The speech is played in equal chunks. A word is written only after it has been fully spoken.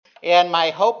And my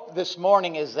hope this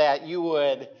morning is that you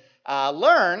would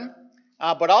learn,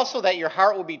 but also that your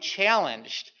heart will be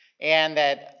challenged, and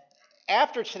that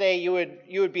after today you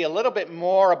would be a little bit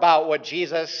more about what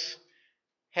Jesus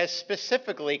has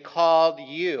specifically called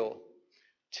you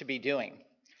to be doing.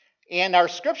 And our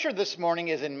scripture this morning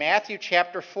is in Matthew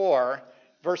chapter 4,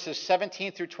 verses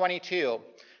 17 through 22.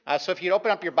 So if you'd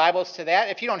open up your Bibles to that.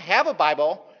 If you don't have a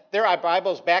Bible, there are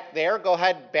Bibles back there. Go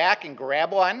ahead back and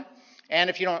grab one. And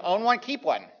if you don't own one, keep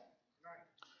one.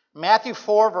 Matthew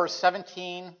 4, verse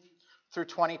 17 through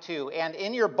 22. And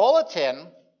in your bulletin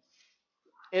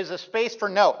is a space for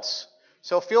notes.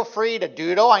 So feel free to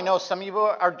doodle. I know some of you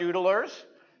are doodlers.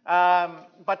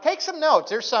 But take some notes.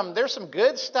 There's some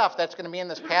good stuff that's going to be in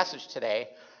this passage today.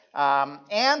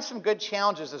 And some good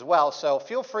challenges as well. So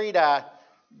feel free to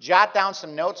jot down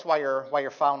some notes while you're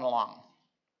following along.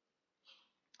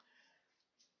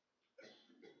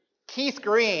 Keith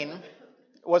Green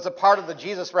was a part of the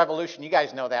Jesus Revolution. You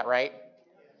guys know that, right?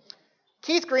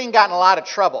 Keith Green got in a lot of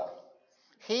trouble.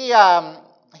 He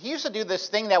used to do this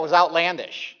thing that was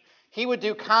outlandish. He would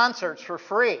do concerts for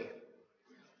free.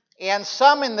 And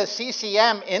some in the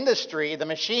CCM industry, the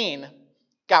machine,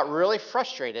 got really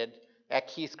frustrated at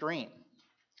Keith Green.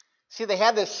 See, they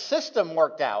had this system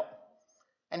worked out,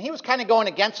 and he was kind of going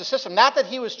against the system. Not that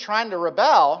he was trying to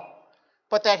rebel,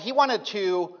 but that he wanted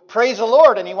to praise the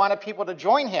Lord, and he wanted people to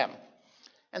join him.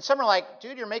 And some are like,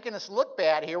 dude, you're making us look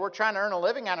bad here. We're trying to earn a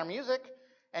living on our music.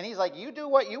 And he's like, you do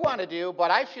what you want to do, but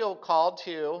I feel called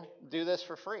to do this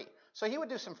for free. So he would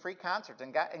do some free concerts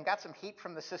and got some heat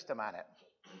from the system on it.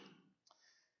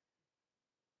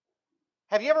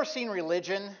 Have you ever seen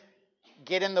religion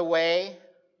get in the way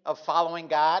of following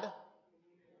God?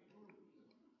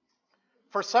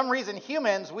 For some reason,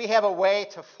 humans, we have a way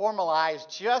to formalize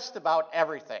just about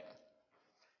everything,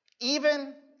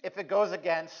 even if it goes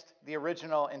against the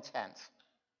original intent.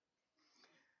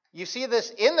 You see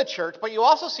this in the church, but you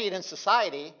also see it in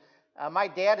society. My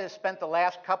dad has spent the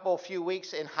last few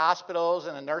weeks in hospitals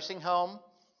and a nursing home,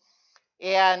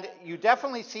 and you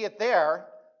definitely see it there.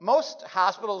 Most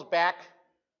hospitals back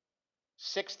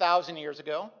 6,000 years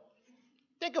ago.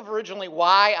 Think of originally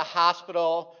why a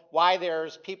hospital, why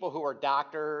there's people who are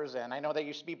doctors, and I know they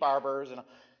used to be barbers and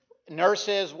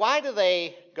nurses. Why do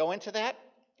they go into that?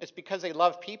 It's because they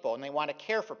love people and they want to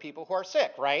care for people who are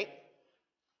sick, right?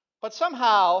 But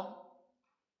somehow,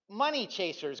 money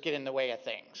chasers get in the way of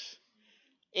things.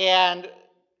 And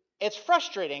it's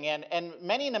frustrating. And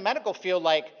many in the medical field,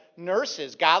 like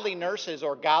nurses, godly nurses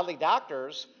or godly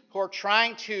doctors who are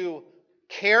trying to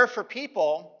care for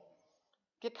people,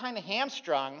 get kind of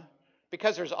hamstrung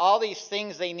because there's all these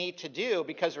things they need to do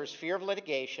because there's fear of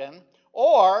litigation,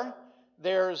 or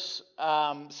there's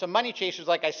some money chasers,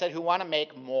 like I said, who want to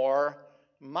make more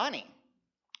money.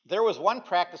 There was one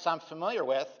practice I'm familiar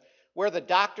with where the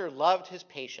doctor loved his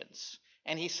patients,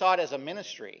 and he saw it as a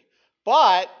ministry.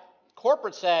 But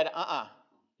corporate said,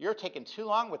 you're taking too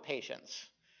long with patients.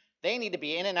 They need to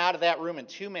be in and out of that room in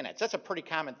 2 minutes. That's a pretty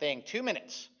common thing, 2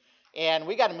 minutes. And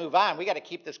we got to move on. We got to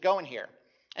keep this going here.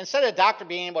 Instead of the doctor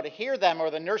being able to hear them or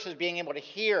the nurses being able to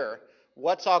hear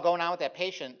what's all going on with that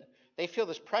patient, they feel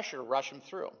this pressure to rush them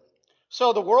through.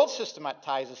 So the world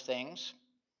systematizes things,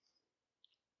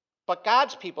 but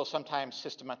God's people sometimes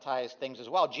systematize things as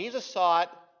well. Jesus saw it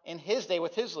in his day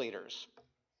with his leaders.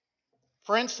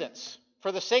 For instance,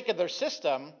 for the sake of their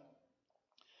system,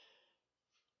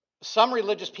 some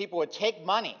religious people would take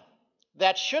money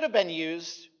that should have been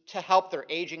used to help their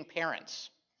aging parents,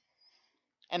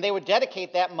 and they would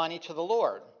dedicate that money to the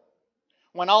Lord,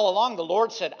 when all along the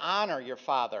Lord said, honor your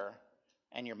father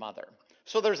and your mother.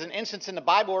 So there's an instance in the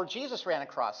Bible where Jesus ran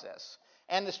across this,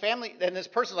 and this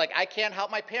person's like, I can't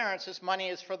help my parents, this money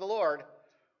is for the Lord.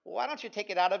 Well, why don't you take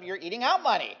it out of your eating out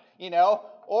money,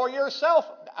 or yourself,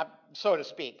 so to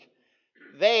speak.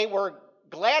 They were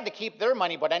glad to keep their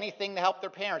money, but anything to help their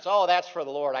parents, that's for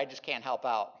the Lord, I just can't help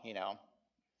out,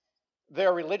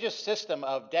 Their religious system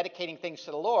of dedicating things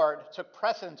to the Lord took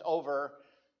precedence over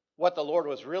what the Lord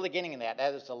was really getting in that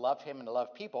is to love him and to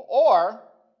love people. Or,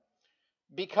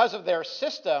 because of their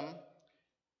system,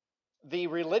 the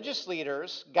religious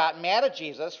leaders got mad at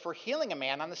Jesus for healing a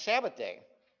man on the Sabbath day,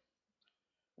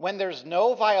 when there's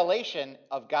no violation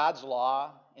of God's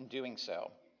law in doing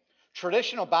so.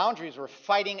 Traditional boundaries were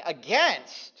fighting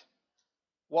against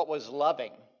what was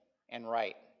loving and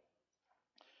right.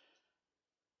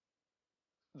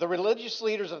 The religious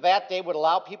leaders of that day would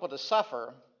allow people to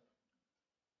suffer,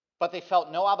 but they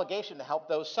felt no obligation to help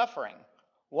those suffering.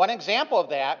 One example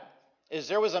of that is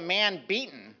there was a man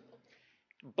beaten,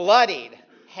 bloodied,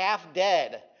 half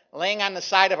dead, laying on the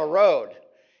side of a road.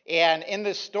 And in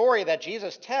this story that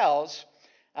Jesus tells,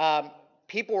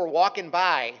 people were walking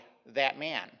by that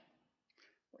man.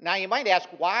 Now you might ask,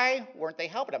 why weren't they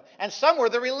helping him? And some were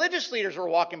the religious leaders who were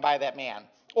walking by that man,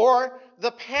 or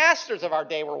the pastors of our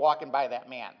day were walking by that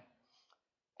man.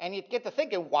 And you get to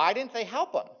thinking, why didn't they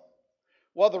help him?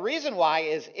 Well, the reason why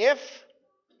is if,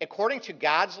 according to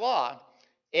God's law,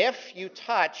 if you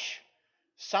touch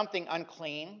something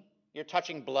unclean, you're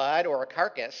touching blood or a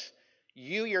carcass,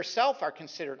 you yourself are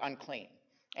considered unclean,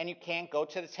 and you can't go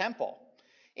to the temple.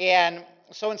 And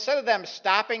so instead of them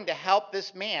stopping to help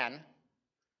this man,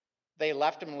 they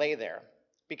left him lay there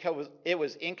because it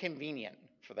was inconvenient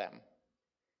for them.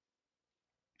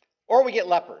 Or we get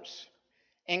lepers.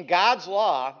 In God's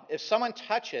law, if someone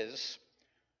touches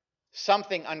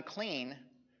something unclean,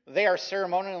 they are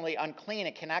ceremonially unclean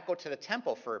and cannot go to the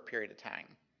temple for a period of time.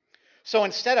 So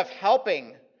instead of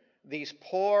helping these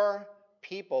poor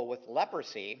people with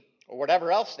leprosy or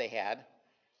whatever else they had,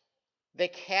 they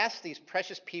cast these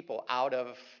precious people out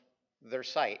of their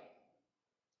sight.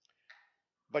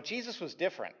 But Jesus was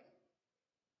different.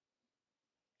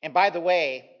 And by the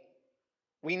way,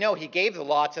 we know he gave the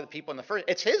law to the people in the first.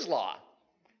 It's his law.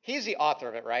 He's the author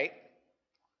of it, right?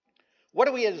 What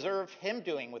do we observe him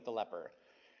doing with the leper?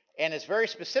 And it's very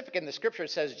specific in the scripture.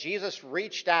 It says Jesus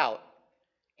reached out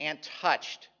and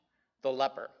touched the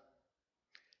leper.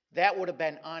 That would have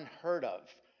been unheard of.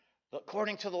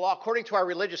 According to the law, according to our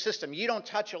religious system, you don't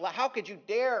touch a leper. How could you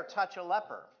dare touch a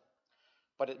leper?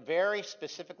 But it very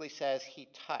specifically says he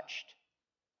touched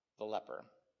the leper.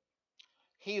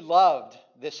 He loved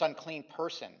this unclean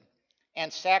person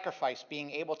and sacrificed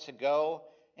being able to go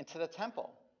into the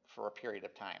temple for a period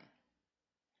of time.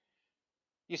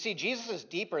 You see, Jesus is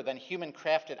deeper than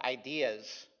human-crafted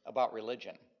ideas about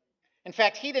religion. In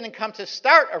fact, he didn't come to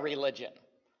start a religion,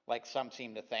 like some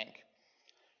seem to think.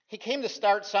 He came to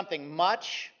start something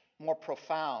much more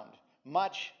profound,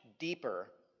 much deeper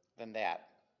than that.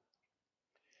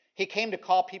 He came to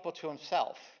call people to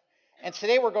himself. And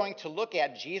today we're going to look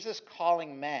at Jesus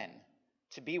calling men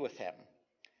to be with him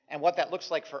and what that looks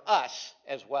like for us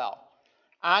as well.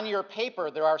 On your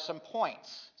paper, there are some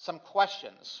points, some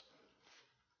questions.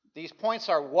 These points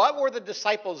are, what were the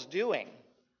disciples doing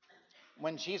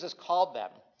when Jesus called them?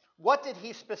 What did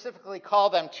he specifically call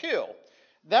them to?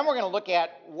 Then we're going to look at,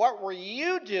 what were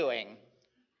you doing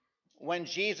when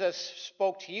Jesus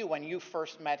spoke to you when you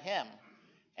first met him?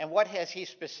 And what has he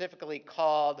specifically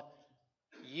called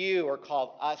you or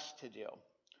called us to do?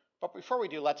 But before we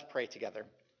do, let's pray together.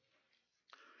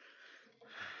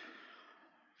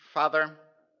 Father,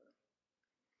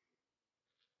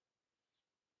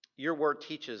 your word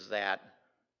teaches that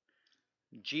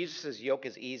Jesus' yoke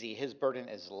is easy, his burden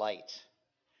is light.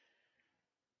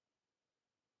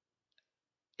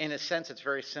 In a sense, it's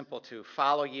very simple to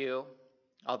follow you,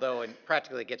 although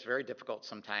practically it gets very difficult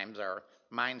sometimes. Our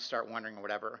minds start wandering or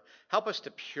whatever. Help us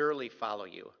to purely follow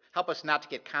you. Help us not to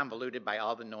get convoluted by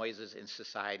all the noises in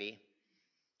society,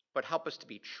 but help us to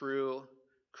be true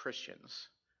Christians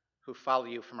who follow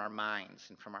you from our minds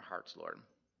and from our hearts, Lord.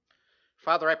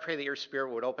 Father, I pray that your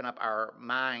Spirit would open up our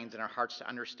minds and our hearts to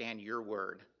understand your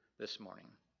word this morning.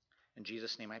 In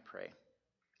Jesus' name I pray.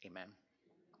 Amen.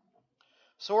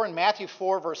 So we're in Matthew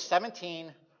 4, verse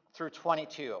 17 through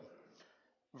 22.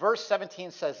 Verse 17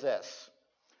 says this: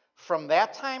 From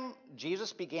that time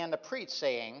Jesus began to preach,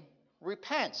 saying,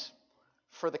 Repent,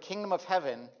 for the kingdom of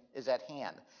heaven is at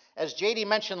hand. As JD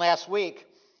mentioned last week,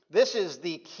 this is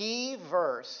the key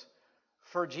verse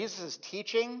for Jesus'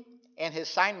 teaching and his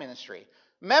sign ministry.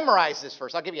 Memorize this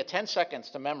verse. I'll give you 10 seconds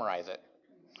to memorize it.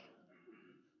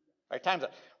 All right, time's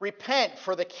up. Repent,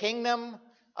 for the kingdom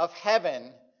of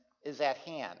heaven is at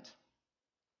hand.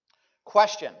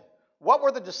 Question: what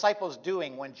were the disciples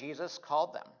doing when Jesus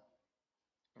called them?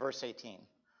 Verse 18.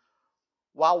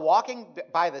 While walking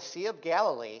by the Sea of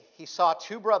Galilee, he saw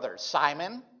two brothers,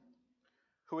 Simon,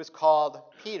 who is called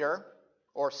Peter,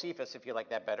 or Cephas if you like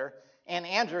that better, and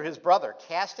Andrew, his brother,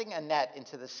 casting a net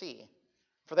into the sea,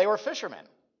 for they were fishermen.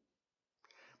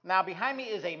 Now, behind me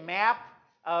is a map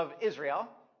of Israel.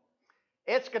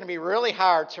 It's going to be really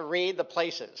hard to read the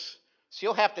places. So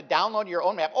you'll have to download your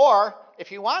own map. Or,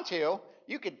 if you want to,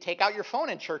 you could take out your phone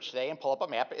in church today and pull up a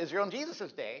map of Israel in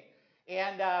Jesus' day.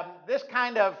 And this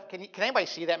kind of, can anybody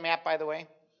see that map, by the way?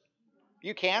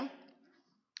 You can?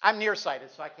 I'm nearsighted,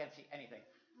 so I can't see anything.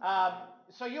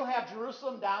 So you'll have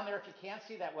Jerusalem down there if you can't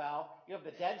see that well. You have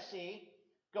the Dead Sea.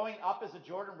 Going up is the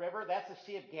Jordan River. That's the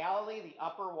Sea of Galilee, the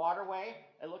upper waterway.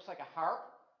 It looks like a harp.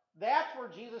 That's where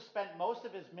Jesus spent most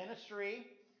of his ministry,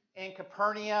 in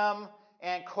Capernaum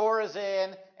and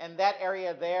Chorazin and that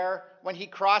area there. When he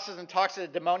crosses and talks to the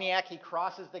demoniac, he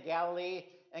crosses the Galilee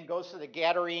and goes to the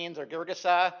Gadarenes or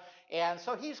Gergesa. And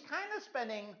so he's kind of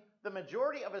spending the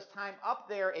majority of his time up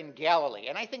there in Galilee.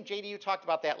 And I think, JD, you talked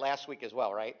about that last week as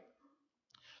well, right?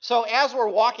 So as we're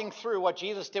walking through what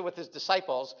Jesus did with his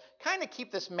disciples, kind of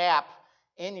keep this map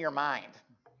in your mind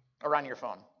or on your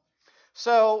phone.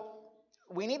 So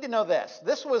we need to know this.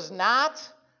 This was not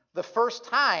the first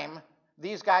time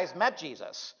these guys met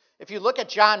Jesus. If you look at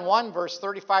John 1, verse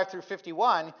 35 through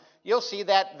 51, you'll see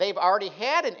that they've already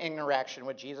had an interaction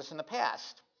with Jesus in the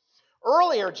past.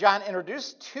 Earlier, John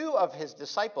introduced two of his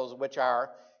disciples, which are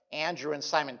Andrew and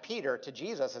Simon Peter, to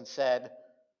Jesus and said,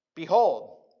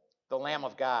 "Behold, the Lamb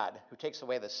of God who takes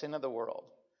away the sin of the world."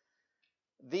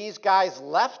 These guys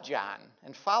left John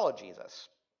and followed Jesus.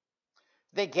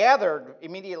 They gathered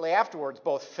immediately afterwards,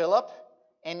 both Philip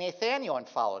and Nathanael, and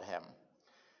followed him.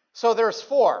 So there's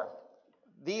four.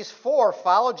 These four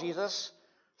followed Jesus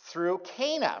through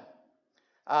Cana,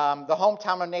 the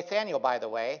hometown of Nathanael, by the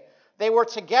way. They were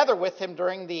together with him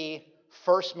during the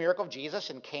first miracle of Jesus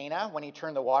in Cana when he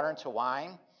turned the water into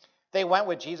wine. They went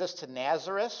with Jesus to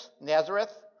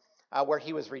Nazareth, where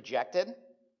he was rejected.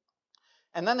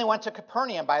 And then they went to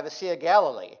Capernaum by the Sea of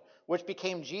Galilee, which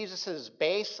became Jesus'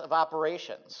 base of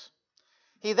operations.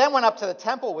 He then went up to the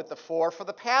temple with the four for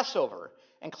the Passover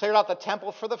and cleared out the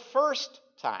temple for the first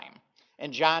time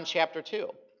in John chapter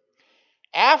 2.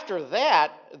 After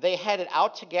that, they headed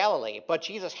out to Galilee, but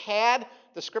Jesus had,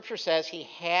 the scripture says, he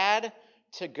had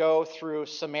to go through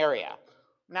Samaria.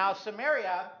 Now,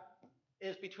 Samaria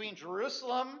is between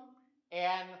Jerusalem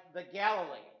and the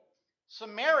Galilee.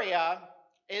 Samaria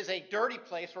is a dirty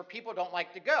place where people don't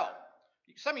like to go.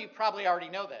 Some of you probably already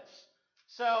know this.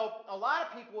 So a lot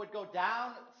of people would go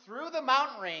down through the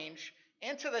mountain range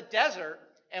into the desert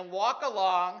and walk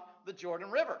along the Jordan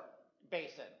River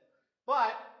basin.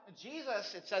 But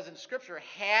Jesus, it says in Scripture,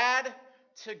 had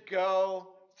to go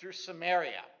through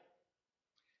Samaria.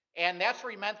 And that's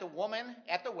where he met the woman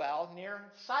at the well near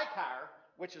Sychar,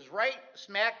 which is right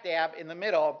smack dab in the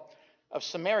middle of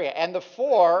Samaria. And the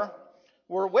four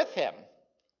were with him.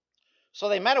 So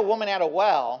they met a woman at a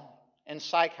well in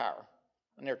Sychar.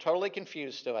 And they're totally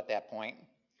confused still at that point.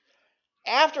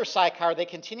 After Sychar, they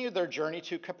continued their journey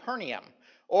to Capernaum,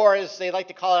 or as they like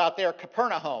to call it out there,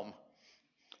 Capernaum.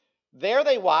 There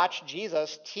they watched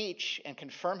Jesus teach and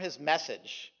confirm his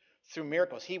message through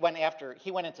miracles. He went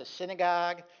into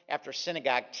synagogue after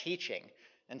synagogue teaching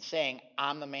and saying,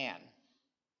 "I'm the man."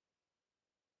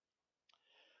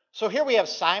 So here we have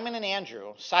Simon and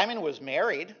Andrew. Simon was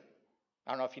married.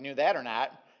 I don't know if you knew that or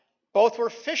not. Both were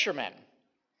fishermen,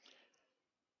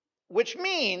 which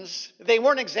means they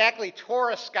weren't exactly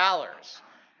Torah scholars.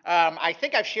 I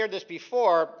think I've shared this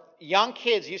before. Young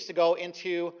kids used to go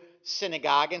into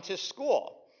synagogue, into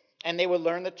school, and they would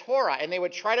learn the Torah, and they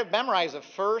would try to memorize the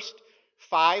first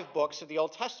 5 books of the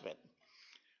Old Testament.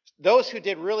 Those who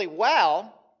did really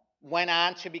well went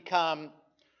on to become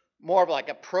more of like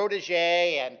a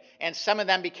protege, and some of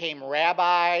them became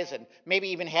rabbis and maybe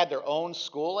even had their own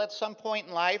school at some point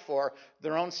in life or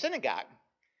their own synagogue.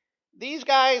 These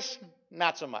guys,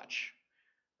 not so much.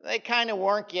 They kind of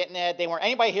weren't getting it. They weren't.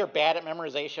 Anybody here bad at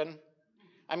memorization?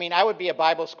 I mean, I would be a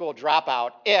Bible school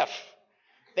dropout if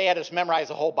they had us memorize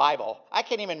the whole Bible. I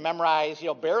can't even memorize,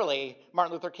 barely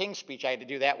Martin Luther King's speech. I had to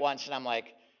do that once, and I'm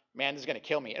like, man, this is going to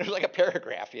kill me. It was like a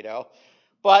paragraph,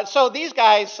 But so these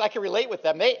guys, I can relate with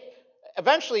them.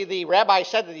 Eventually, the rabbi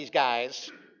said to these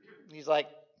guys, he's like,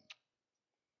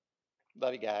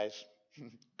 "Love you guys.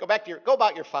 Go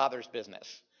about your father's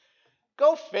business.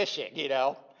 Go fishing,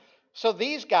 So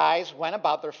these guys went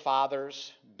about their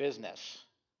father's business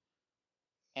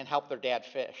and helped their dad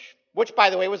fish, which, by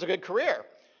the way, was a good career.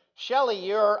 Shelley,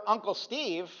 your Uncle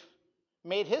Steve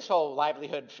made his whole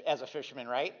livelihood as a fisherman,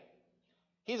 right?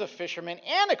 He's a fisherman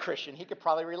and a Christian. He could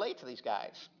probably relate to these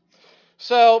guys.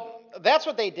 So that's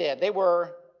what they did. They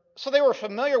were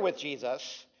familiar with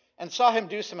Jesus and saw him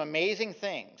do some amazing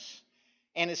things.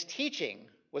 And his teaching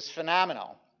was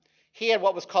phenomenal. He had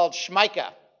what was called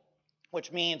shmika,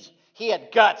 which means he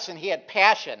had guts and he had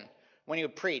passion when he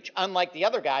would preach. Unlike the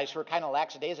other guys who were kind of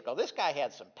lackadaisical, this guy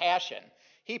had some passion.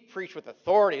 He preached with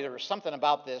authority. There was something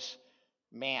about this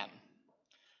man.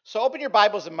 So open your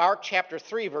Bibles to Mark chapter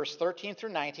 3, verse 13 through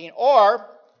 19, or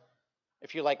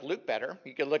if you like Luke better,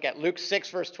 you can look at Luke 6,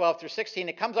 verse 12 through 16.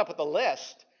 It comes up with a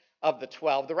list of the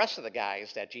 12, the rest of the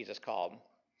guys that Jesus called.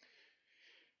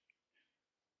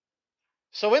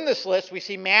 So in this list, we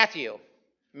see Matthew.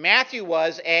 Matthew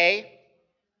was a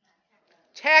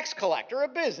tax collector, a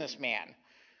businessman,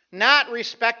 not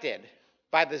respected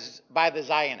by the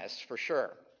Zionists for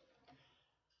sure.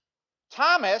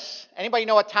 Thomas, anybody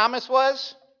know what Thomas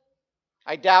was?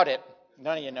 I doubt it.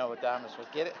 None of you know what Damas was.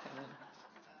 Get it?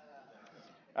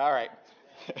 All right.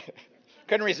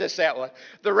 Couldn't resist that one.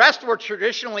 The rest were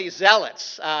traditionally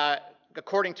zealots,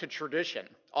 according to tradition,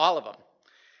 all of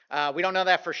them. We don't know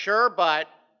that for sure, but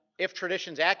if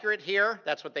tradition's accurate here,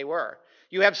 that's what they were.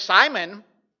 You have Simon,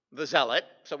 the zealot,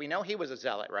 so we know he was a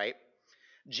zealot, right?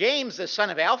 James, the son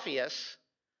of Alphaeus,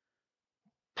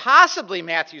 possibly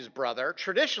Matthew's brother.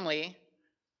 Traditionally,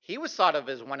 he was thought of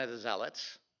as one of the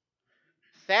zealots.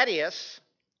 Thaddeus,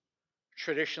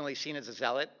 traditionally seen as a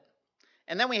zealot.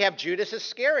 And then we have Judas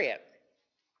Iscariot.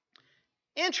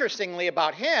 Interestingly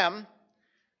about him,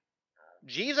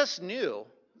 Jesus knew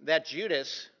that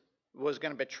Judas was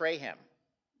going to betray him.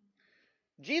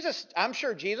 I'm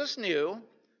sure Jesus knew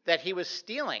that he was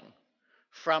stealing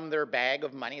from their bag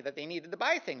of money that they needed to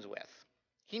buy things with.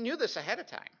 He knew this ahead of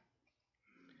time.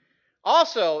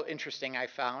 Also interesting, I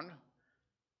found,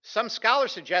 some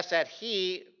scholars suggest that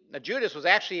Judas was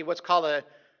actually what's called a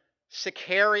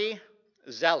Sicarii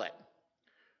zealot,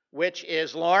 which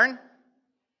is, Lauren,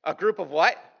 a group of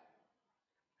what?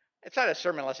 It's not a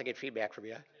sermon unless I get feedback from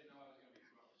you.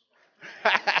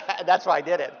 That's why I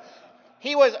did it.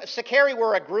 Sicarii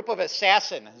were a group of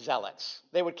assassin zealots.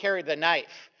 They would carry the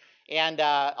knife. And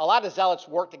a lot of zealots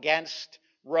worked against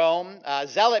Rome.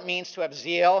 Zealot means to have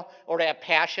zeal or to have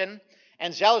passion.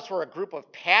 And zealots were a group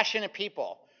of passionate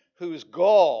people whose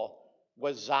goal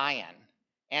was Zion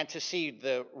and to see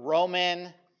the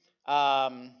Roman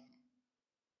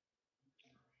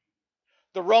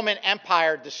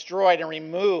Empire destroyed and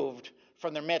removed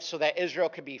from their midst so that Israel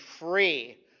could be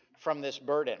free from this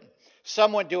burden.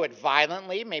 Some would do it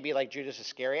violently, maybe like Judas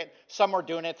Iscariot. Some were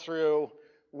doing it through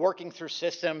working through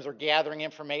systems or gathering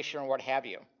information or what have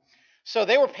you. So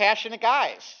they were passionate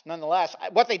guys, nonetheless.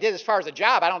 What they did as far as a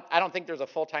job, I don't think there's a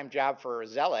full-time job for a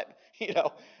zealot,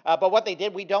 but what they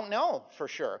did, we don't know for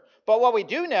sure. But what we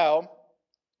do know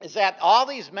is that all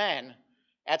these men,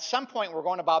 at some point, were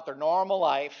going about their normal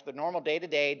life, the normal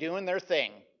day-to-day, doing their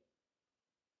thing,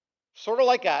 sort of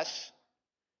like us.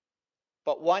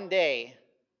 But one day,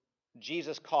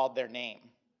 Jesus called their name.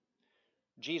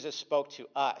 Jesus spoke to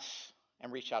us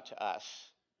and reached out to us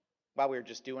while we were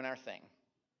just doing our thing.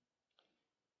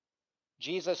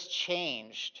 Jesus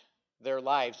changed their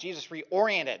lives. Jesus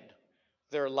reoriented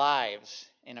their lives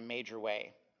in a major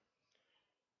way.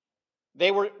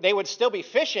 They would still be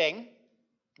fishing,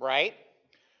 right?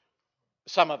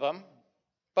 Some of them,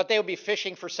 but they would be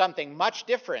fishing for something much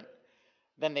different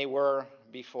than they were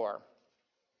before.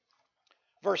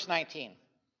 Verse 19.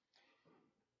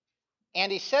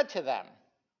 And he said to them,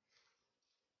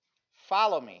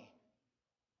 "Follow me,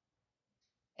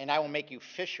 and I will make you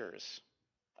fishers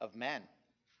of men."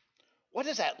 What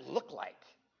does that look like?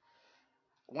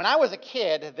 When I was a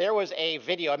kid, there was a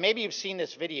video, maybe you've seen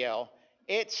this video.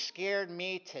 It scared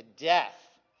me to death.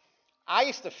 I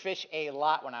used to fish a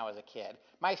lot when I was a kid.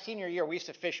 My senior year, we used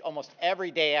to fish almost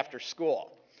every day after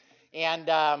school. And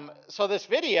so this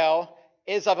video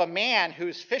is of a man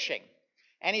who's fishing.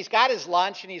 And he's got his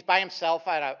lunch, and he's by himself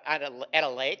at a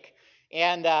lake.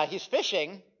 And he's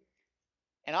fishing,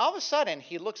 and all of a sudden,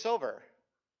 he looks over,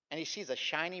 and he sees a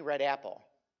shiny red apple.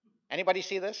 Anybody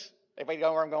see this? Anybody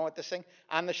know where I'm going with this thing?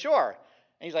 On the shore.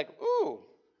 And he's like, ooh,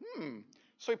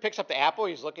 So he picks up the apple.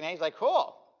 He's looking at it. He's like,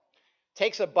 cool.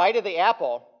 Takes a bite of the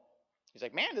apple. He's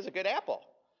like, man, this is a good apple.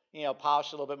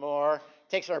 Polished a little bit more.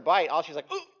 Takes another bite. All she's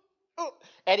like, ooh.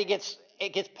 And it gets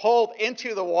pulled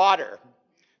into the water.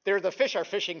 The fish are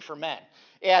fishing for men.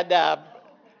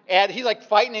 And he's like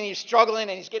fighting, and he's struggling,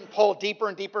 and he's getting pulled deeper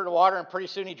and deeper into the water, and pretty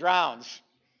soon he drowns.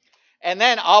 And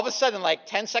then all of a sudden, like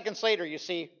 10 seconds later, you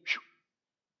see,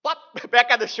 plop,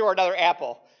 back on the shore, another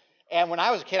apple. And when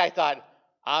I was a kid, I thought,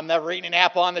 I'm never eating an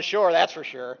apple on the shore, that's for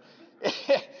sure.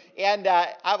 And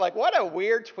I'm like, what a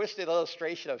weird, twisted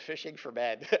illustration of fishing for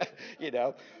men,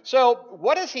 So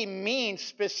what does he mean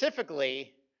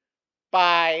specifically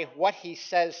by what he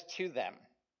says to them?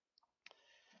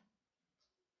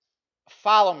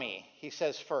 Follow me, he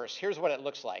says first. Here's what it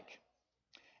looks like.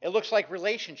 It looks like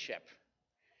relationship.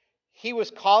 He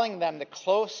was calling them to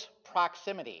close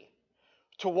proximity,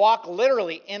 to walk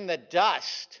literally in the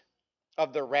dust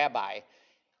of the rabbi.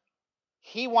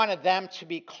 He wanted them to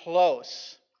be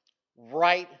close,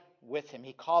 right with him.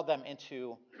 He called them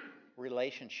into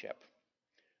relationship.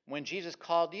 When Jesus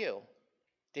called you,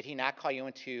 did he not call you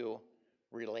into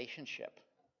relationship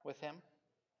with him?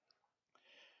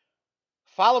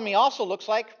 Follow me also looks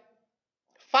like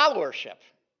followership.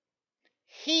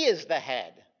 He is the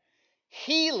head.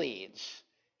 He leads.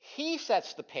 He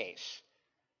sets the pace.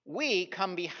 We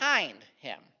come behind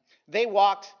him. They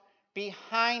walked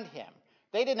behind him.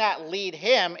 They did not lead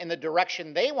him in the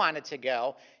direction they wanted to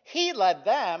go. He led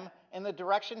them in the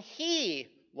direction he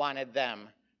wanted them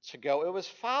to go. It was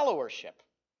followership.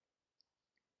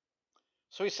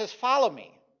 So he says, follow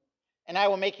me, and I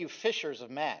will make you fishers of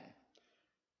men.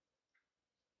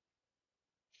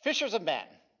 Fishers of men.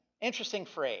 Interesting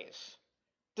phrase.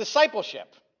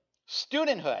 Discipleship.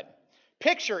 Studenthood.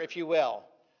 Picture, if you will,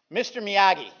 Mr.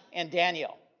 Miyagi and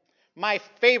Daniel. My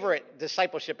favorite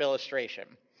discipleship illustration.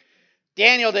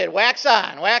 Daniel did wax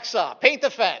on, wax off, paint the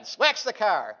fence, wax the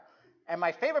car. And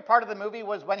my favorite part of the movie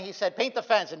was when he said, paint the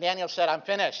fence, and Daniel said, I'm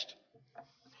finished.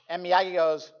 And Miyagi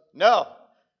goes, no.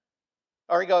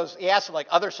 Or he asked him, like,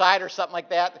 other side or something like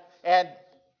that. And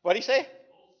what did he say?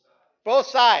 Both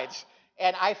sides.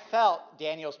 And I felt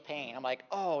Daniel's pain. I'm like,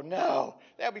 oh, no.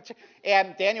 That would be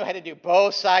and Daniel had to do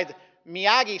both sides.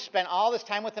 Miyagi spent all this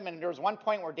time with him, and there was one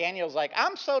point where Daniel's like,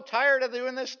 I'm so tired of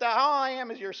doing this stuff. All I am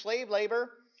is your slave labor.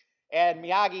 And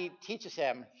Miyagi teaches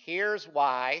him, here's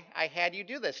why I had you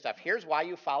do this stuff. Here's why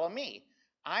you follow me.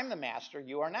 I'm the master,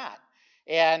 you are not.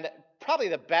 And probably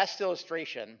the best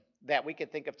illustration that we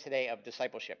could think of today of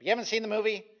discipleship. You haven't seen the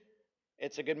movie?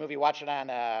 It's a good movie. Watch it on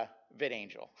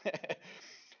VidAngel.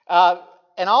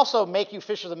 And also make you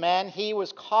fishers of men. He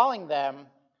was calling them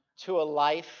to a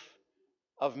life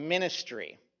of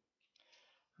ministry.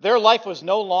 Their life was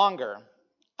no longer,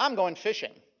 I'm going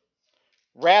fishing.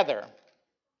 Rather,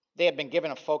 they had been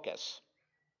given a focus.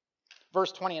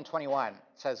 Verse 20 and 21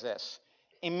 says this.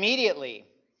 Immediately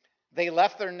they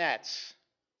left their nets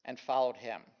and followed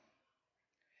him.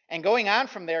 And going on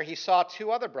from there, he saw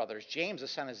two other brothers, James the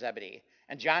son of Zebedee,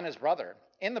 and John his brother,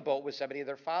 in the boat with Zebedee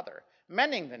their father,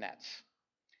 mending the nets.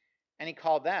 And he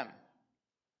called them.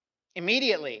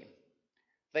 Immediately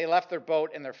they left their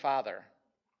boat and their father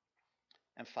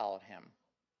and followed him.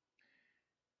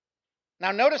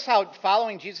 Now notice how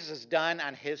following Jesus is done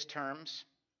on his terms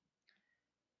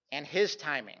and his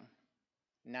timing,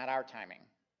 not our timing.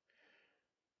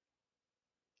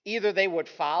 Either they would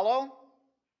follow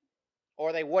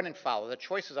or they wouldn't follow. The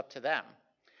choice is up to them.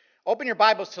 Open your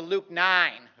Bibles to Luke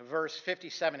 9, verse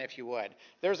 57, if you would.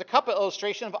 There's a couple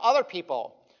illustrations of other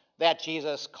people that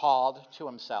Jesus called to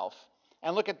himself.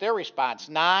 And look at their response.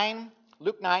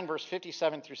 Luke 9, verse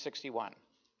 57 through 61.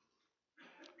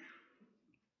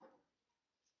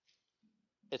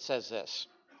 It says this.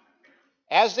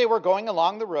 As they were going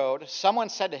along the road, someone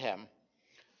said to him,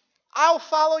 I'll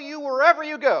follow you wherever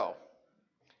you go.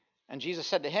 And Jesus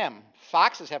said to him,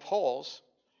 foxes have holes,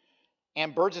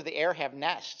 and birds of the air have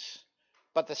nests,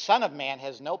 but the Son of Man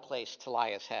has no place to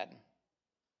lie his head.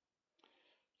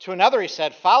 To another he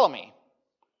said, follow me.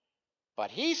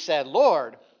 But he said,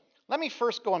 Lord, let me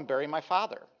first go and bury my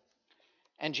father.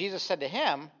 And Jesus said to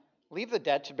him, leave the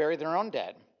dead to bury their own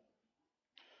dead.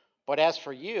 But as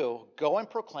for you, go and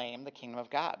proclaim the kingdom of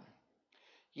God.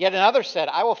 Yet another said,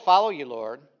 I will follow you,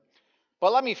 Lord,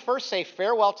 but let me first say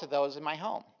farewell to those in my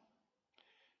home.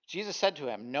 Jesus said to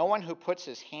him, no one who puts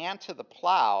his hand to the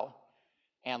plow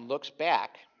and looks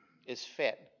back is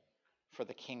fit for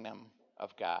the kingdom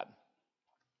of God.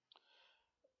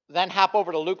 Then hop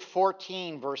over to Luke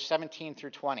 14, verse 17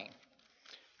 through 20.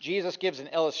 Jesus gives an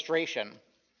illustration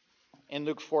in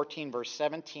Luke 14, verse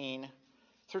 17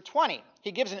 through 20.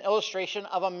 He gives an illustration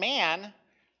of a man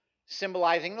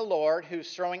symbolizing the Lord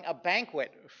who's throwing a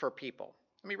banquet for people.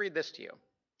 Let me read this to you.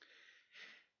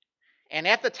 And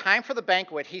at the time for the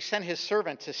banquet, he sent his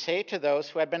servant to say to those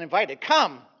who had been invited,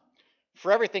 come,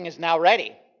 for everything is now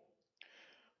ready.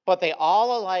 But they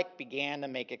all alike began to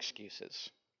make excuses.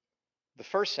 The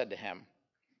first said to him,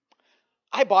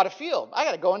 I bought a field. I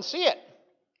got to go and see it.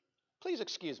 Please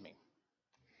excuse me.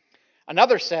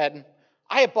 Another said,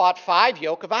 I have bought 5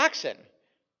 yoke of oxen,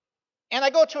 and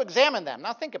I go to examine them.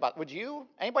 Now think about it. Would you,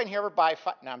 anybody here ever buy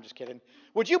 5? No, I'm just kidding.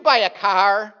 Would you buy a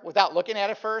car without looking at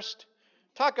it first?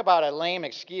 Talk about a lame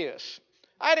excuse.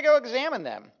 I had to go examine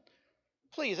them.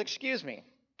 Please excuse me.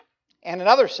 And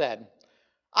another said,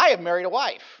 I have married a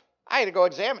wife. I had to go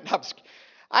examine. No,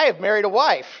 I have married a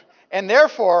wife, and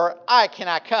therefore I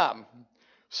cannot come.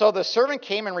 So the servant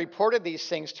came and reported these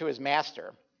things to his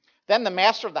master. Then the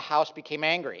master of the house became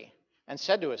angry and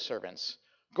said to his servants,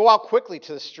 go out quickly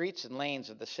to the streets and lanes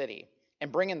of the city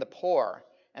and bring in the poor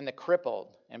and the crippled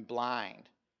and blind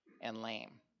and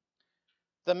lame.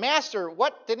 The master,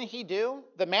 what didn't he do?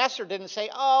 The master didn't say,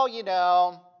 oh, you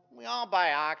know, we all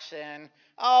buy oxen.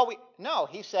 No,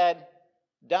 he said,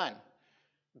 done.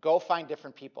 Go find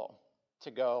different people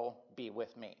to go be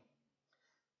with me.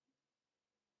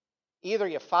 Either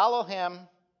you follow him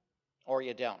or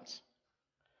you don't.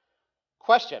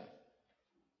 Question.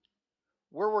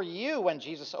 Where were you when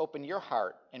Jesus opened your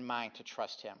heart and mind to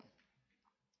trust him?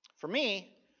 For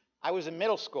me, I was in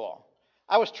middle school.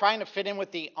 I was trying to fit in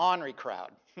with the ornery crowd.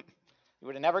 You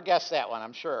would have never guessed that one,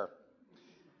 I'm sure.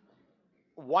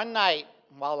 One night,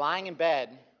 while lying in bed,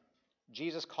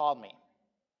 Jesus called me.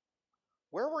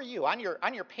 Where were you? On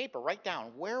your paper, write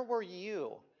down, where were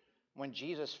you when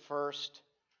Jesus first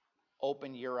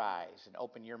opened your eyes and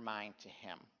opened your mind to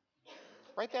him?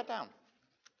 Write that down.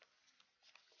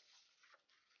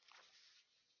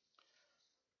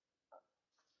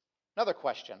 Another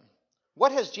question.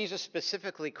 What has Jesus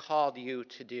specifically called you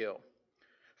to do?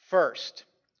 First,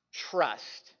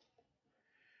 trust.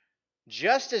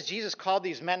 Just as Jesus called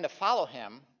these men to follow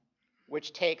him,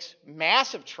 which takes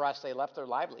massive trust, they left their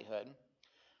livelihood,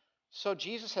 so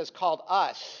Jesus has called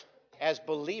us as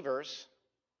believers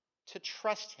to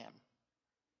trust him.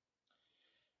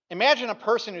 Imagine a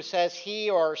person who says he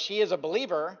or she is a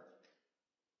believer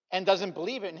and doesn't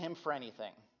believe in him for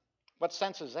anything. What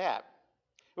sense is that?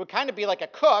 It would kind of be like a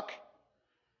cook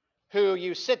who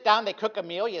you sit down, they cook a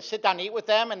meal, you sit down and eat with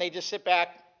them, and they just sit back.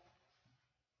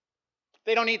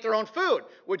 They don't eat their own food.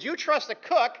 Would you trust a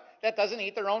cook that doesn't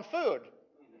eat their own food?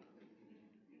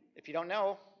 If you don't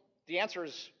know, the answer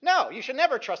is no. You should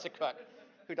never trust a cook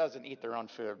who doesn't eat their own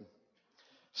food.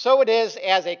 So it is,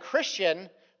 as a Christian,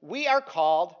 we are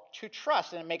called to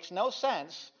trust. And it makes no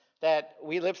sense that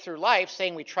we live through life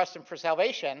saying we trust him for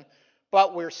salvation,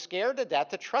 but we're scared to death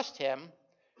to trust him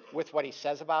with what he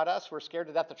says about us. We're scared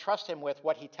to death to trust him with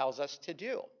what he tells us to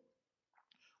do.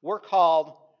 We're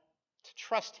called to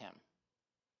trust him.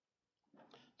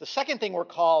 The second thing we're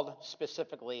called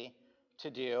specifically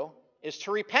to do is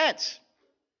to repent.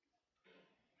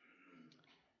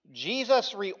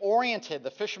 Jesus reoriented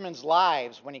the fishermen's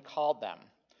lives when he called them.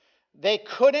 They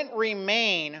couldn't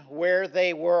remain where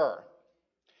they were.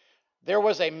 There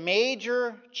was a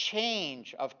major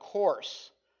change of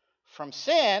course from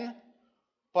sin,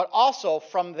 but also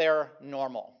from their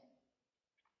normal.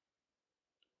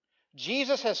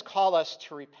 Jesus has called us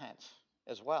to repent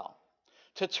as well,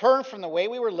 to turn from the way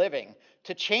we were living,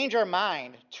 to change our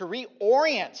mind, to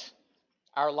reorient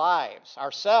our lives,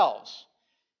 ourselves,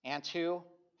 and to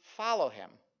follow him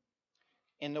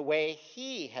in the way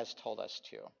he has told us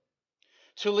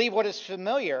to leave what is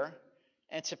familiar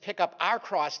and to pick up our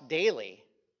cross daily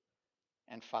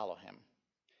and follow him.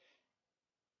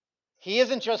 He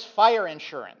isn't just fire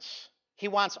insurance. He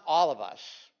wants all of us.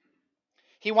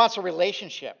 He wants a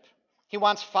relationship. He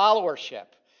wants followership.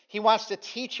 He wants to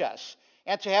teach us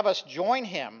and to have us join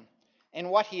him in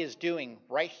what he is doing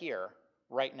right here,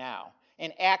 right now.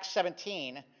 In Acts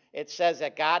 17, it says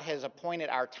that God has appointed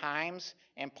our times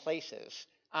and places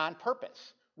on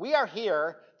purpose. We are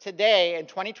here today in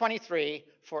 2023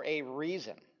 for a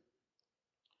reason.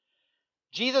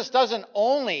 Jesus doesn't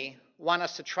only want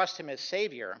us to trust him as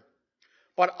Savior,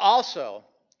 but also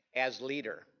as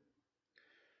leader.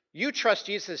 You trust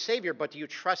Jesus as Savior, but do you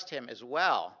trust him as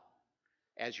well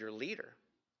as your leader?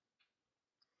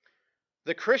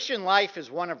 The Christian life is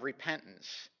one of repentance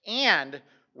and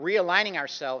realigning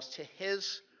ourselves to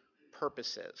his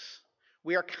purposes.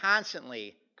 We are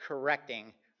constantly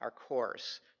correcting our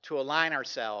course to align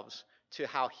ourselves to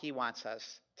how he wants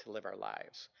us to live our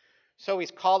lives. So he's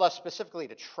called us specifically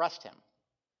to trust him,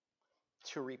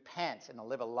 to repent, and to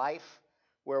live a life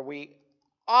where we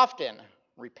often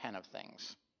repent of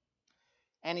things.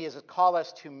 And he has called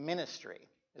us to ministry,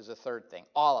 is the third thing,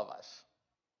 all of us.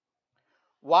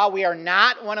 While we are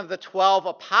not one of the 12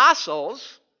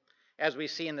 apostles, as we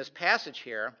see in this passage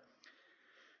here,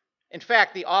 in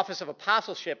fact, the office of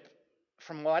apostleship,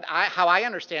 from how I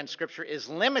understand Scripture, is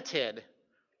limited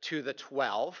to the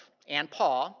 12 and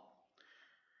Paul.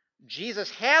 Jesus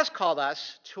has called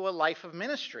us to a life of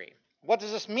ministry. What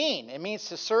does this mean? It means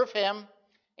to serve him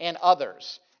and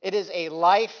others. It is a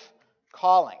life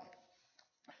calling.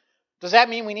 Does that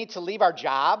mean we need to leave our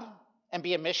job and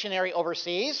be a missionary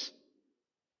overseas?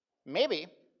 Maybe.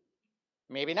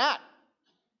 Maybe not.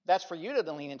 That's for you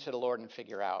to lean into the Lord and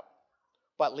figure out.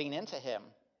 But lean into him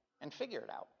and figure it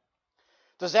out.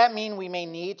 Does that mean we may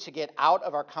need to get out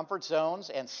of our comfort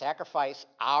zones and sacrifice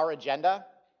our agenda?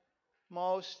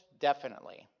 Most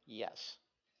definitely, yes.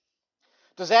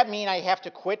 Does that mean I have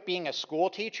to quit being a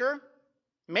school teacher?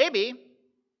 Maybe.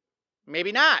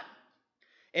 Maybe not.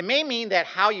 It may mean that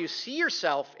how you see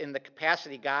yourself in the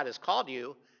capacity God has called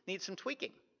you needs some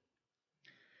tweaking.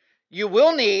 You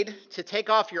will need to take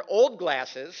off your old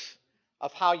glasses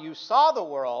of how you saw the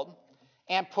world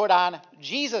and put on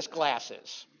Jesus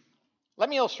glasses. Let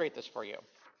me illustrate this for you.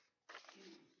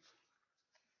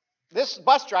 This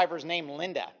bus driver is named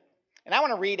Linda, and I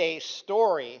want to read a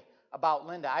story about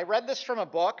Linda. I read this from a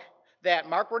book that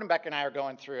Mark Werdenbeck and I are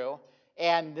going through,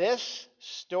 and this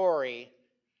story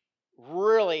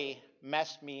really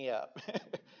messed me up.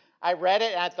 I read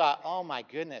it and I thought, oh my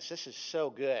goodness, this is so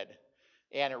good.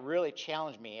 And it really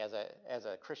challenged me as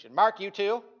a Christian. Mark, you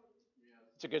too?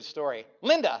 It's a good story.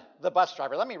 Linda, the bus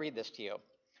driver. Let me read this to you.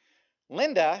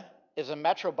 Linda is a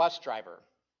Metro bus driver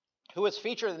who was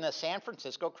featured in the San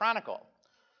Francisco Chronicle.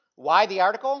 Why the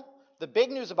article? The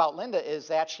big news about Linda is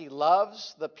that she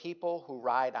loves the people who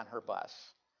ride on her bus.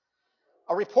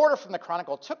 A reporter from the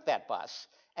Chronicle took that bus,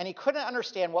 and he couldn't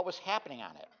understand what was happening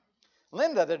on it.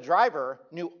 Linda, the driver,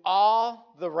 knew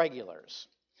all the regulars.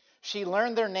 She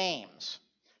learned their names.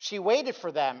 She waited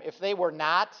for them if they were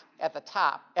not at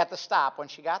the stop when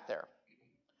she got there.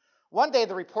 One day,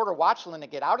 the reporter watched Linda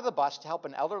get out of the bus to help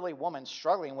an elderly woman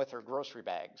struggling with her grocery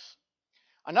bags.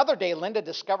 Another day, Linda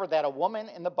discovered that a woman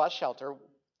in the bus shelter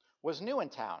was new in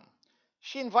town.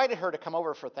 She invited her to come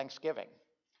over for Thanksgiving.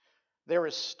 There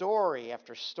is story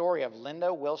after story of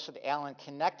Linda Wilson Allen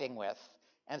connecting with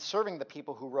and serving the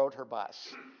people who rode her bus.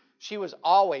 She was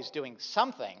always doing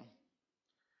something.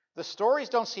 The stories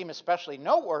don't seem especially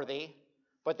noteworthy,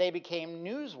 but they became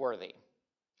newsworthy.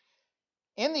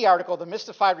 In the article, the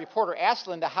mystified reporter asked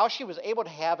Linda how she was able to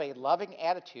have a loving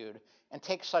attitude and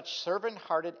take such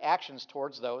servant-hearted actions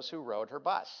towards those who rode her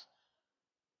bus.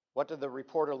 What did the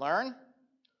reporter learn?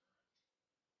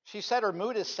 She said her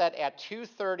mood is set at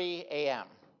 2:30 a.m.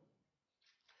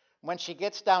 when she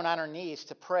gets down on her knees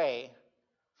to pray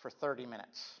for 30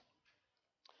 minutes.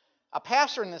 A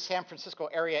pastor in the San Francisco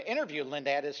area interviewed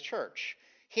Linda at his church.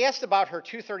 He asked about her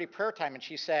 2:30 prayer time, and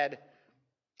she said,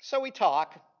 "So we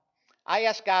talk. I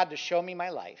ask God to show me my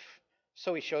life,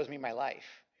 so he shows me my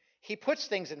life. He puts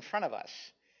things in front of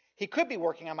us. He could be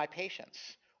working on my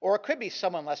patients, or it could be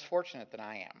someone less fortunate than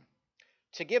I am,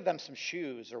 to give them some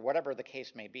shoes or whatever the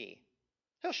case may be.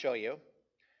 He'll show you.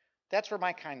 That's where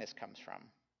my kindness comes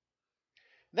from."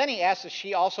 Then he asked if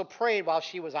she also prayed while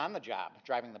she was on the job,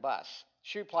 driving the bus.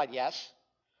 She replied, "Yes.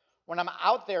 When I'm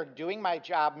out there doing my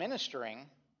job ministering,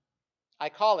 I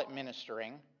call it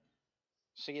ministering,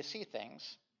 so you see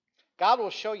things. God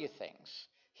will show you things.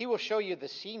 He will show you the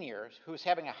senior who's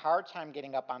having a hard time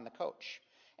getting up on the coach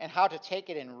and how to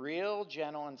take it in real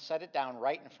gentle and set it down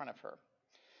right in front of her.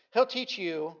 He'll teach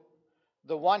you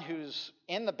the one who's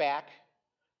in the back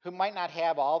who might not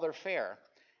have all their fare.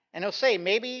 And he'll say,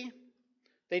 maybe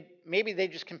they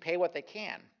just can pay what they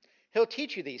can. He'll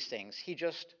teach you these things. He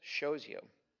just shows you."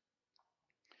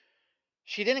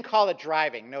 She didn't call it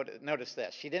driving. Notice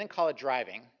this. She didn't call it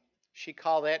driving. She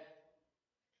called it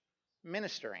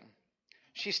ministering.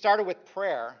 She started with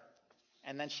prayer,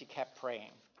 and then she kept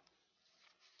praying.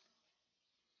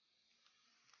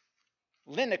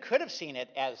 Linda could have seen it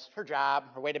as her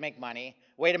job, her way to make money,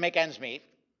 way to make ends meet,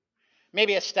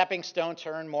 maybe a stepping stone to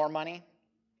earn more money.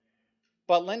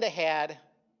 But Linda had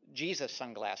Jesus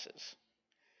sunglasses.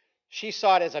 She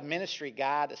saw it as a ministry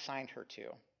God assigned her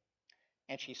to,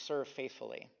 and she served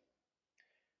faithfully.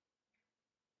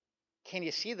 Can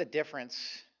you see the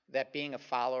difference that being a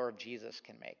follower of Jesus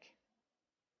can make?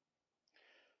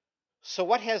 So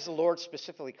what has the Lord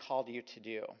specifically called you to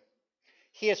do?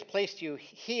 He has placed you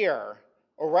here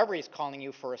or wherever he's calling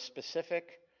you for a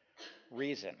specific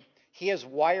reason. He has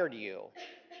wired you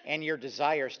and your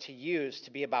desires to use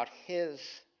to be about his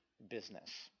business.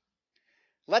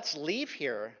 Let's leave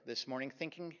here this morning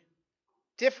thinking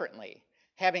differently,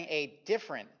 having a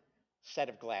different set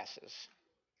of glasses.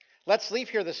 Let's leave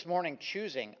here this morning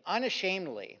choosing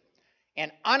unashamedly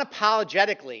and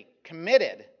unapologetically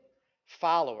committed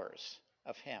followers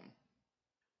of him.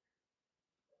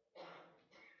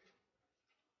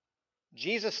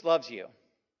 Jesus loves you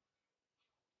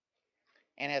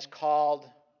and has called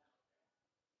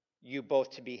you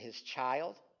both to be his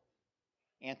child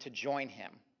and to join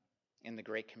him in the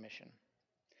Great Commission.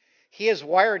 He has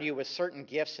wired you with certain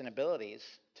gifts and abilities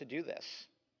to do this.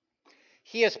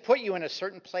 He has put you in a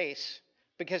certain place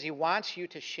because he wants you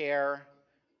to share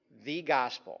the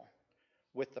gospel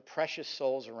with the precious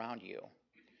souls around you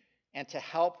and to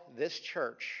help this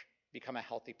church become a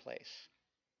healthy place.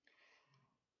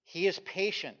 He is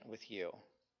patient with you,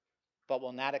 but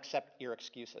will not accept your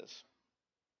excuses.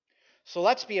 So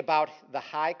let's be about the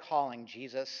high calling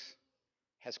Jesus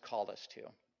has called us to.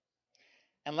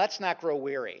 And let's not grow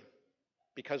weary,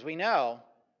 because we know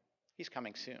he's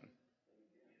coming soon.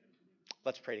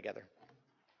 Let's pray together.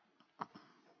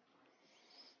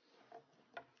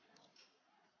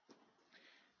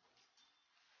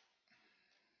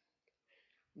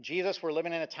 Jesus, we're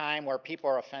living in a time where people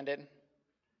are offended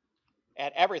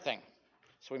at everything,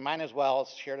 so we might as well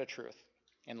share the truth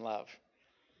in love.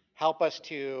 Help us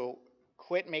to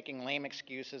quit making lame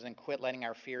excuses and quit letting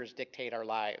our fears dictate our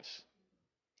lives.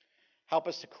 Help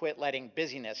us to quit letting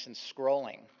busyness and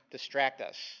scrolling distract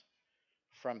us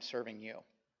from serving you.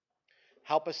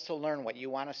 Help us to learn what you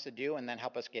want us to do and then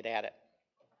help us get at it.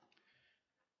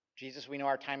 Jesus, we know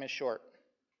our time is short.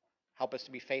 Help us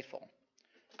to be faithful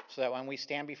so that when we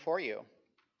stand before you,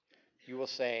 you will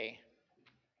say,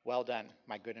 "Well done,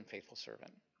 my good and faithful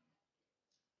servant."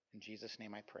 In Jesus'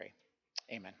 name I pray.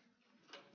 Amen.